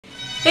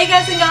Hey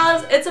guys and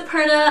gals, it's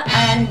Aparna,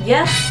 and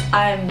yes,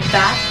 I'm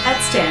back at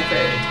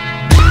Stanford.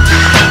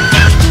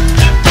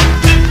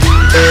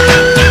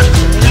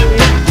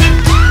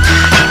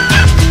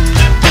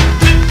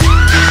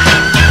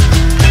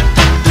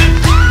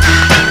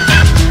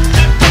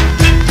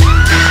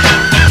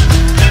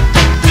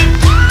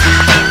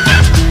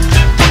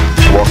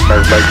 Welcome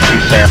everybody to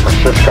San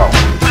Francisco.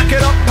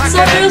 So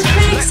it was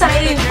pretty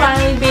exciting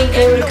finally being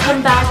able to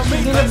come back to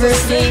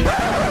university.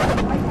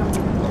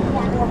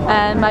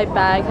 And my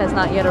bag has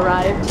not yet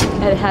arrived.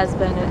 It has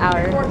been an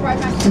hour.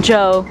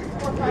 Joe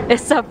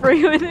is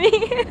suffering with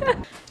me.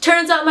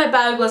 Turns out my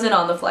bag wasn't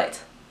on the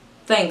flight.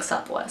 Thanks,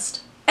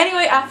 Southwest.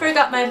 Anyway, after I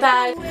got my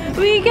bag,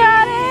 we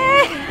got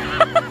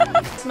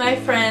it! My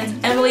friends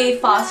Emily,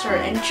 Foster,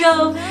 and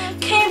Joe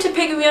came to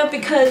pick me up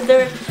because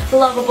they're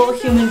lovable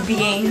human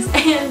beings,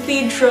 and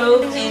we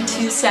drove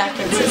into San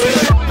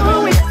Francisco.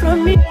 Away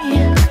from me,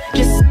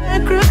 just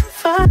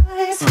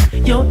sacrifice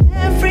your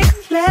every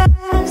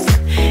last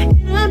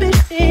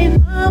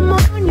inhibition. I'm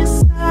on your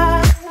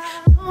side,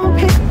 don't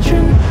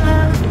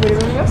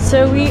patronize.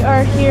 So we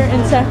are here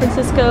in San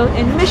Francisco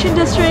in Mission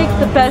District,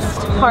 the best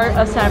part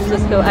of San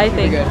Francisco, I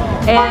think.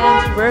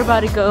 And we're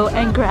about to go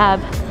and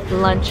grab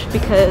lunch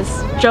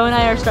because Joe and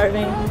I are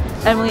starving.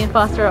 Emily and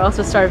Foster are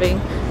also starving.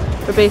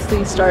 We're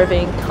basically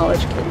starving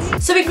college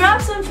kids. So we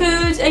grabbed some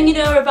food and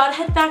we're about to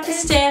head back to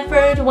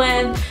Stanford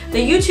when the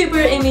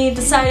YouTuber in me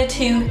decided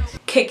to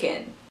kick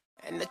in.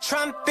 And the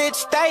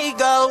trumpets, they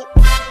go.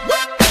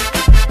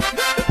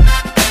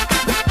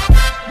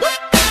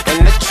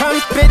 And the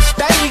trumpets,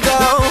 they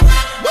go.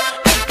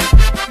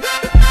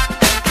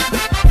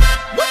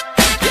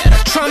 Yeah,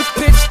 the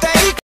trumpets,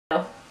 they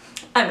go.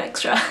 I'm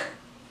extra.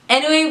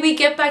 Anyway, we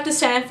get back to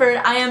Stanford,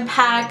 I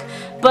unpack,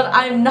 but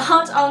I'm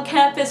not on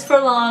campus for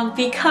long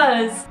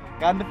because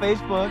got into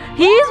Facebook.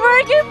 He's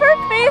working for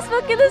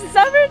Facebook in the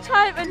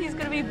summertime and he's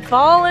gonna be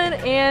balling,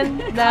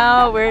 and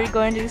now we're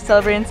going to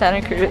celebrate in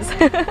Santa Cruz.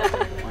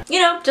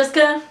 Just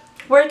gonna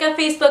work at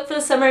Facebook for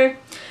the summer.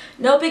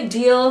 No big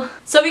deal.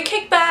 So we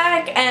kick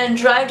back and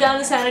drive down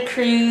to Santa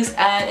Cruz,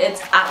 and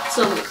it's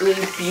absolutely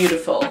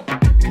beautiful.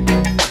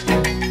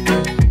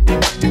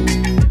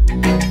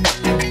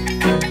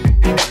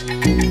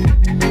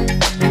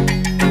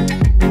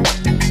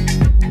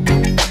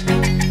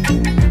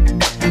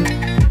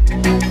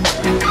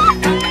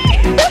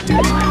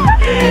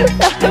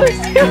 That was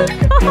so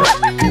cool.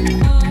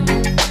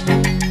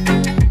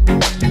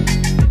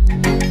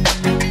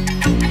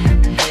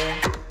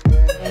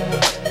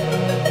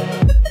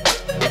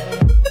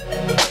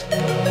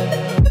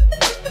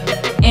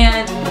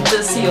 And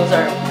the seals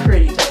are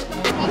pretty dope.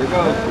 Here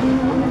goes.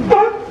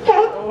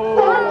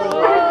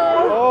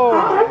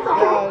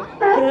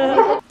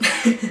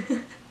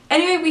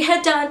 Anyway, we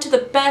head down to the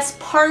best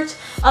part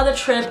of the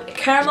trip,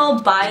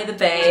 Carmel by the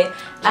Bay,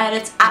 and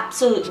it's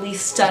absolutely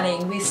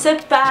stunning. We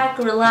sit back,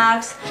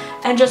 relax,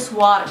 and just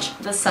watch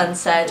the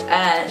sunset,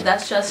 and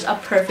that's just a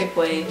perfect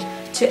way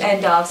to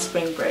end off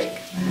spring break.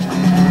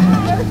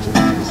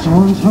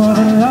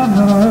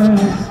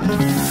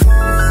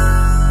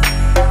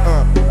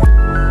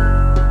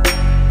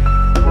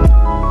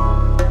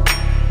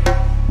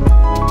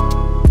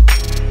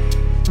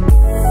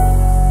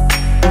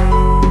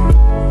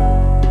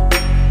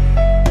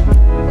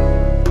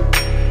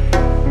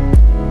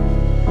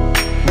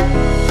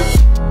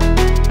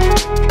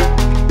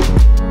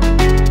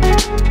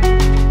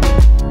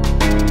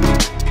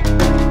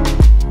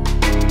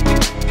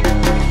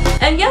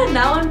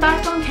 Now I'm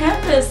back on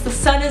campus. The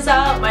sun is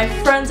out, my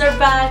friends are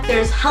back,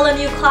 there's hella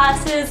new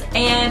classes,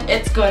 and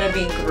it's gonna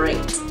be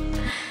great.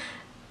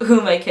 Who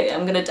am I kidding?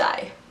 I'm gonna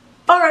die.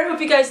 Alright, hope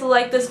you guys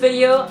liked this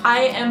video. I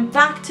am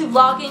back to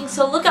vlogging,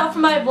 so look out for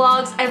my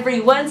vlogs every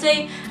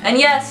Wednesday. And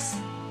yes,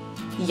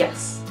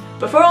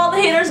 before all the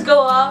haters go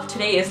off,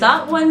 today is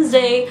not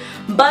Wednesday,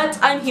 but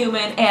I'm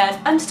human and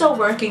I'm still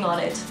working on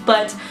it.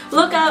 But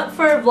look out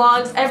for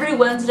vlogs every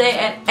Wednesday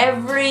and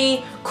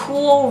every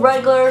cool,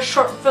 regular,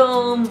 short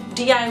film,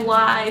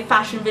 DIY,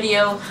 fashion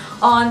video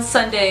on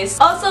Sundays.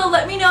 Also,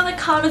 let me know in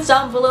the comments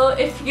down below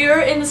if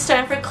you're in the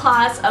Stanford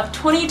class of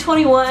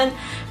 2021,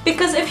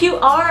 because if you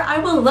are, I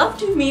would love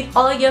to meet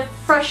all your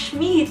fresh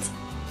meat.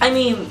 I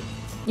mean,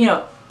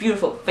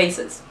 beautiful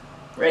faces,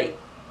 right?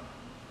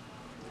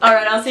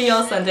 Alright, I'll see you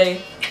all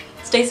Sunday.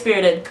 Stay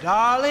spirited.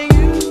 darling,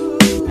 you